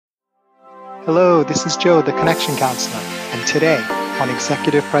Hello, this is Joe, the Connection Counselor, and today on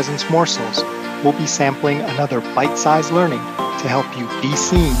Executive Presence Morsels, we'll be sampling another bite-sized learning to help you be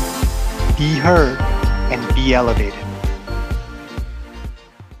seen, be heard, and be elevated.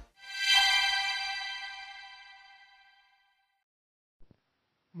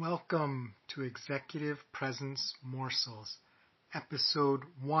 Welcome to Executive Presence Morsels, episode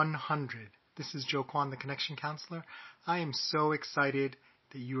 100. This is Joe Kwan, the Connection Counselor. I am so excited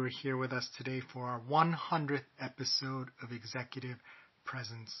that you are here with us today for our 100th episode of Executive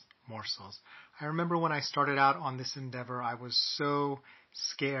Presence Morsels. I remember when I started out on this endeavor, I was so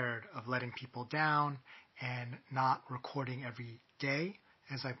scared of letting people down and not recording every day,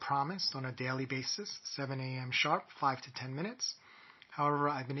 as I promised, on a daily basis, 7 a.m. sharp, 5 to 10 minutes. However,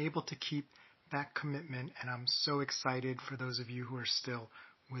 I've been able to keep that commitment, and I'm so excited for those of you who are still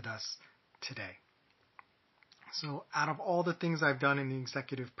with us today. So out of all the things I've done in the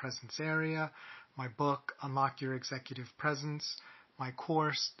executive presence area, my book, Unlock Your Executive Presence, my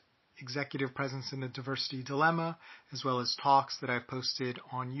course, Executive Presence in the Diversity Dilemma, as well as talks that I've posted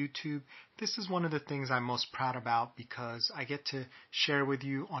on YouTube, this is one of the things I'm most proud about because I get to share with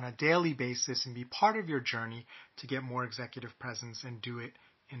you on a daily basis and be part of your journey to get more executive presence and do it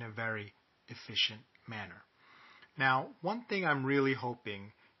in a very efficient manner. Now, one thing I'm really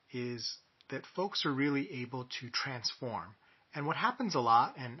hoping is that folks are really able to transform. And what happens a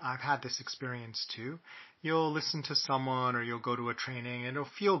lot, and I've had this experience too, you'll listen to someone or you'll go to a training and it'll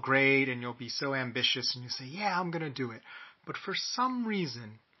feel great and you'll be so ambitious and you say, yeah, I'm going to do it. But for some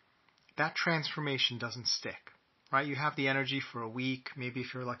reason, that transformation doesn't stick, right? You have the energy for a week, maybe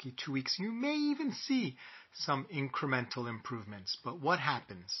if you're lucky 2 weeks, you may even see some incremental improvements. But what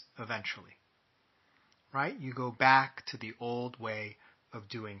happens eventually, right? You go back to the old way of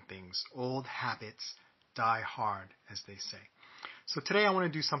doing things. Old habits die hard, as they say. So today I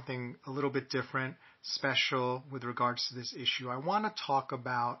want to do something a little bit different, special with regards to this issue. I want to talk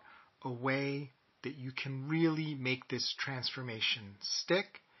about a way that you can really make this transformation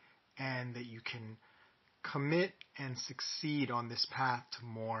stick and that you can commit and succeed on this path to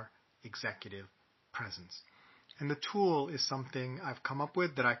more executive presence. And the tool is something I've come up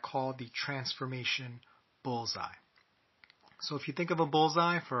with that I call the transformation bullseye. So if you think of a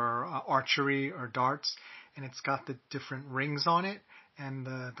bullseye for archery or darts, and it's got the different rings on it, and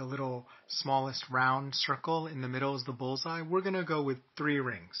the little smallest round circle in the middle is the bullseye, we're going to go with 3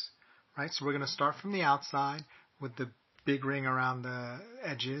 rings, right? So we're going to start from the outside with the big ring around the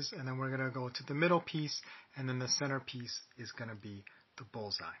edges, and then we're going to go to the middle piece, and then the center piece is going to be the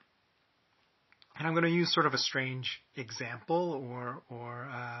bullseye. And I'm going to use sort of a strange example or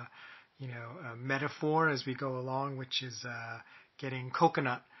a metaphor as we go along, which is getting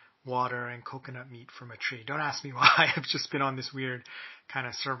coconut water and coconut meat from a tree. Don't ask me why. I've just been on this weird kind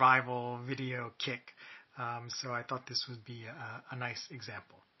of survival video kick. So I thought this would be a nice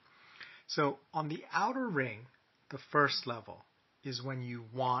example. So on the outer ring, the first level is when you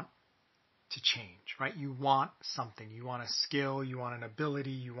want to change, right? You want something. You want a skill. You want an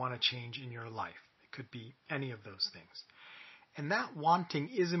ability. You want a change in your life. It could be any of those things. And that wanting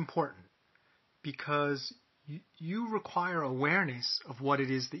is important because you require awareness of what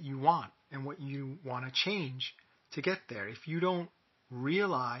it is that you want and what you want to change to get there. If you don't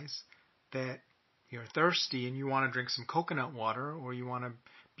realize that you're thirsty and you want to drink some coconut water, or you want to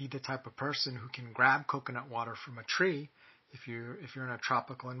be the type of person who can grab coconut water from a tree if you're in a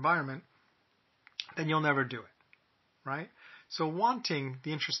tropical environment, then you'll never do it, right? So wanting,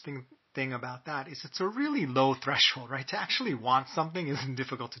 the interesting thing about that is it's a really low threshold, right? To actually want something isn't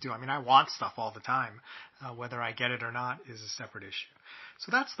difficult to do. I mean, I want stuff all the time. Whether I get it or not is a separate issue.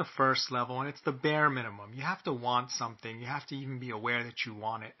 So that's the first level, and it's the bare minimum. You have to want something. You have to even be aware that you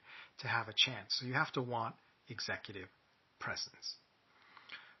want it to have a chance. So you have to want executive presence.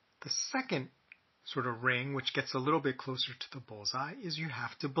 The second sort of ring, which gets a little bit closer to the bullseye, is you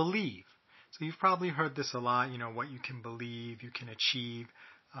have to believe. So you've probably heard this a lot, what you can believe, you can achieve,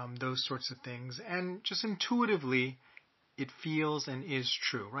 those sorts of things. And just intuitively, it feels and is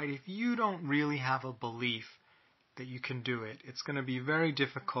true, right? If you don't really have a belief that you can do it, it's going to be very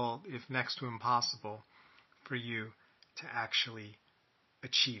difficult, if next to impossible, for you to actually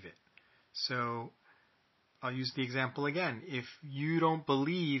achieve it. So I'll use the example again. If you don't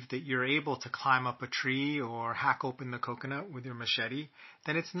believe that you're able to climb up a tree or hack open the coconut with your machete,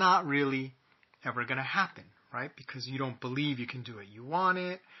 then it's not really ever going to happen, right? Because you don't believe you can do it. You want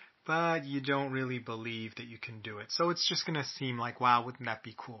it, but you don't really believe that you can do it. So it's just going to seem like, wow, wouldn't that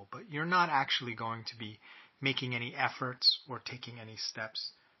be cool? But you're not actually going to be making any efforts or taking any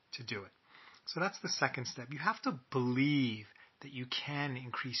steps to do it. So that's the second step. You have to believe that you can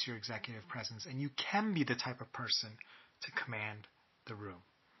increase your executive presence and you can be the type of person to command the room.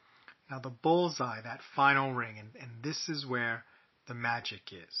 Now the bullseye, that final ring, and this is where the magic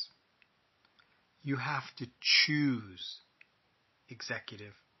is. You have to choose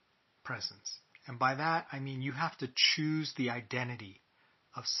executive presence. And by that, I mean you have to choose the identity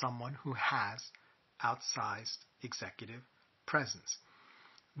of someone who has outsized executive presence.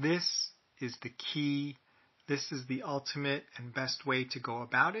 This is the key. This is the ultimate and best way to go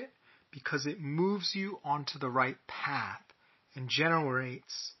about it because it moves you onto the right path and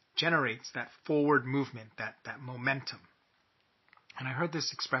generates that forward movement, that momentum. And I heard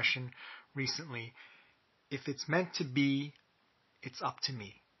this expression recently, if it's meant to be, it's up to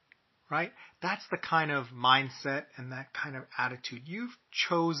me, right? That's the kind of mindset and that kind of attitude. You've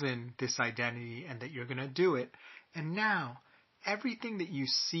chosen this identity and that you're going to do it. And now everything that you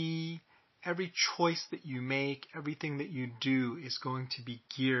see, every choice that you make, everything that you do is going to be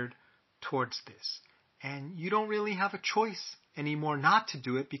geared towards this. And you don't really have a choice anymore not to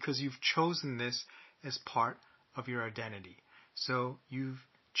do it because you've chosen this as part of your identity. So you've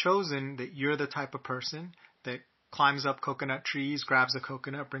chosen that you're the type of person that climbs up coconut trees, grabs a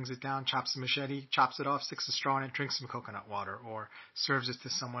coconut, brings it down, chops a machete, chops it off, sticks a straw in it, drinks some coconut water, or serves it to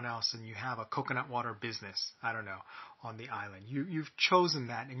someone else, and you have a coconut water business, I don't know, on the island. You've chosen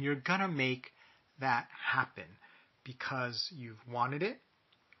that, and you're going to make that happen because you've wanted it,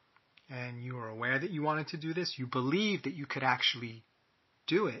 and you are aware that you wanted to do this. You believe that you could actually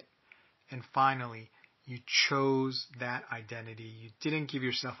do it, and finally, you chose that identity. You didn't give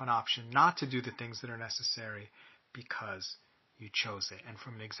yourself an option not to do the things that are necessary because you chose it. And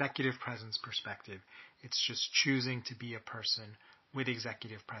from an executive presence perspective, it's just choosing to be a person with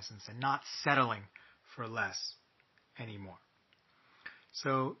executive presence and not settling for less anymore.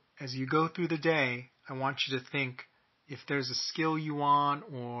 So as you go through the day, I want you to think if there's a skill you want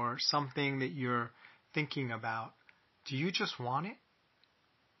or something that you're thinking about, do you just want it?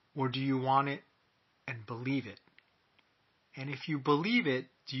 Or do you want it and believe it? And if you believe it,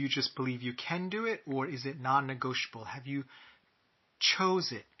 do you just believe you can do it, or is it non-negotiable? Have you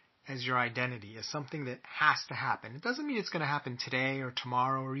chose it as your identity, as something that has to happen? It doesn't mean it's going to happen today or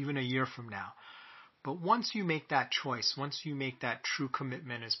tomorrow or even a year from now. But once you make that choice, once you make that true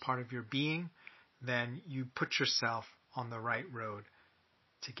commitment as part of your being, then you put yourself on the right road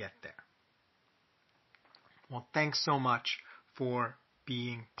to get there. Well, thanks so much for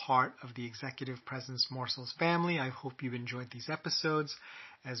being part of the Executive Presence Morsels family. I hope you've enjoyed these episodes,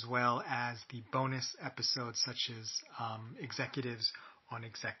 as well as the bonus episodes such as Executives on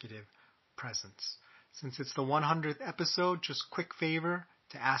Executive Presence. Since it's the 100th episode, just quick favor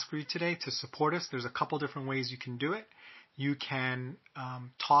to ask for you today to support us. There's a couple different ways you can do it. You can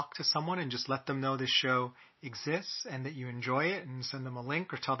talk to someone and just let them know this show exists and that you enjoy it and send them a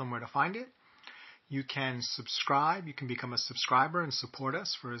link or tell them where to find it. You can subscribe. You can become a subscriber and support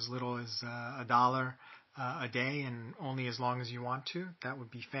us for as little as $1 a day and only as long as you want to. That would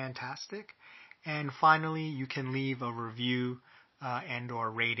be fantastic. And finally, you can leave a review and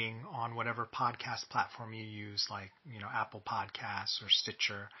or rating on whatever podcast platform you use, like Apple Podcasts or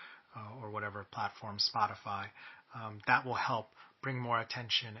Stitcher or whatever platform, Spotify. That will help bring more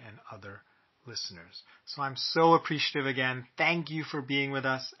attention and other listeners. So I'm so appreciative again. Thank you for being with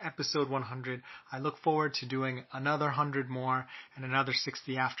us. Episode 100. I look forward to doing another 100 more and another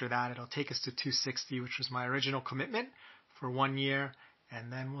 60 after that. It'll take us to 260, which was my original commitment for 1 year,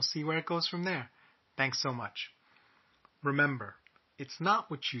 and then we'll see where it goes from there. Thanks so much. Remember, it's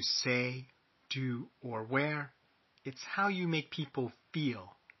not what you say, do, or wear. It's how you make people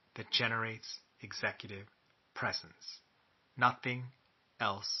feel that generates executive presence. Nothing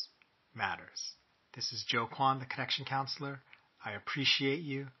else matters. This is Joe Kwan, the Connection Counselor. I appreciate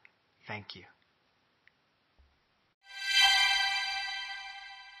you. Thank you.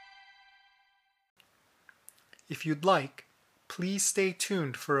 If you'd like, please stay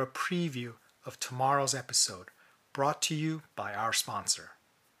tuned for a preview of tomorrow's episode, brought to you by our sponsor.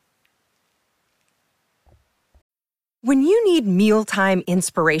 When you need mealtime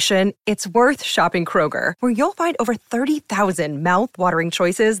inspiration, it's worth shopping Kroger, where you'll find over 30,000 mouth-watering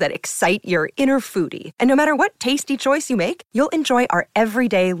choices that excite your inner foodie. And no matter what tasty choice you make, you'll enjoy our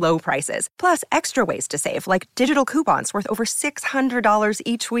everyday low prices, plus extra ways to save, like digital coupons worth over $600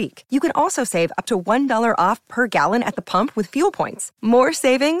 each week. You can also save up to $1 off per gallon at the pump with fuel points. More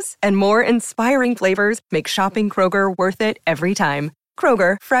savings and more inspiring flavors make shopping Kroger worth it every time.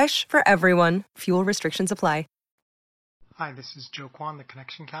 Kroger, fresh for everyone. Fuel restrictions apply. Hi, this is Joe Kwan, the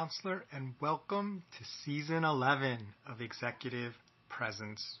Connection Counselor, and welcome to Season 11 of Executive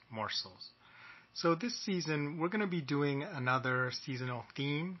Presence Morsels. So this season, we're going to be doing another seasonal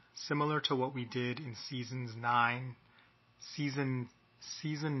theme, similar to what we did in season 9's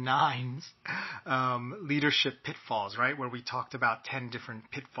leadership pitfalls, right? Where we talked about 10 different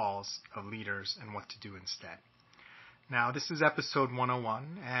pitfalls of leaders and what to do instead. Now, this is episode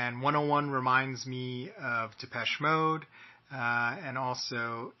 101, and 101 reminds me of Depeche Mode and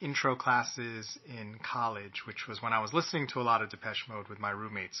also intro classes in college, which was when I was listening to a lot of Depeche Mode with my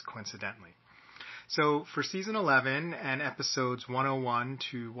roommates, coincidentally. So for season 11 and episodes 101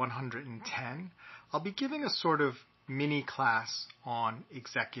 to 110, I'll be giving a sort of mini class on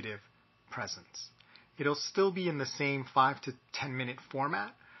executive presence. It'll still be in the same 5 to 10 minute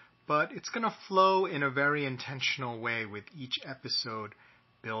format, but it's going to flow in a very intentional way with each episode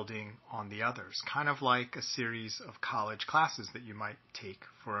building on the others, kind of like a series of college classes that you might take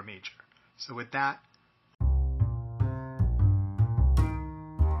for a major. So with that,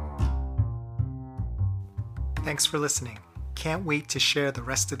 thanks for listening. Can't wait to share the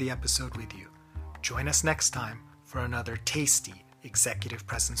rest of the episode with you. Join us next time for another tasty executive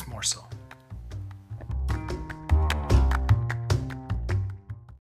presence morsel.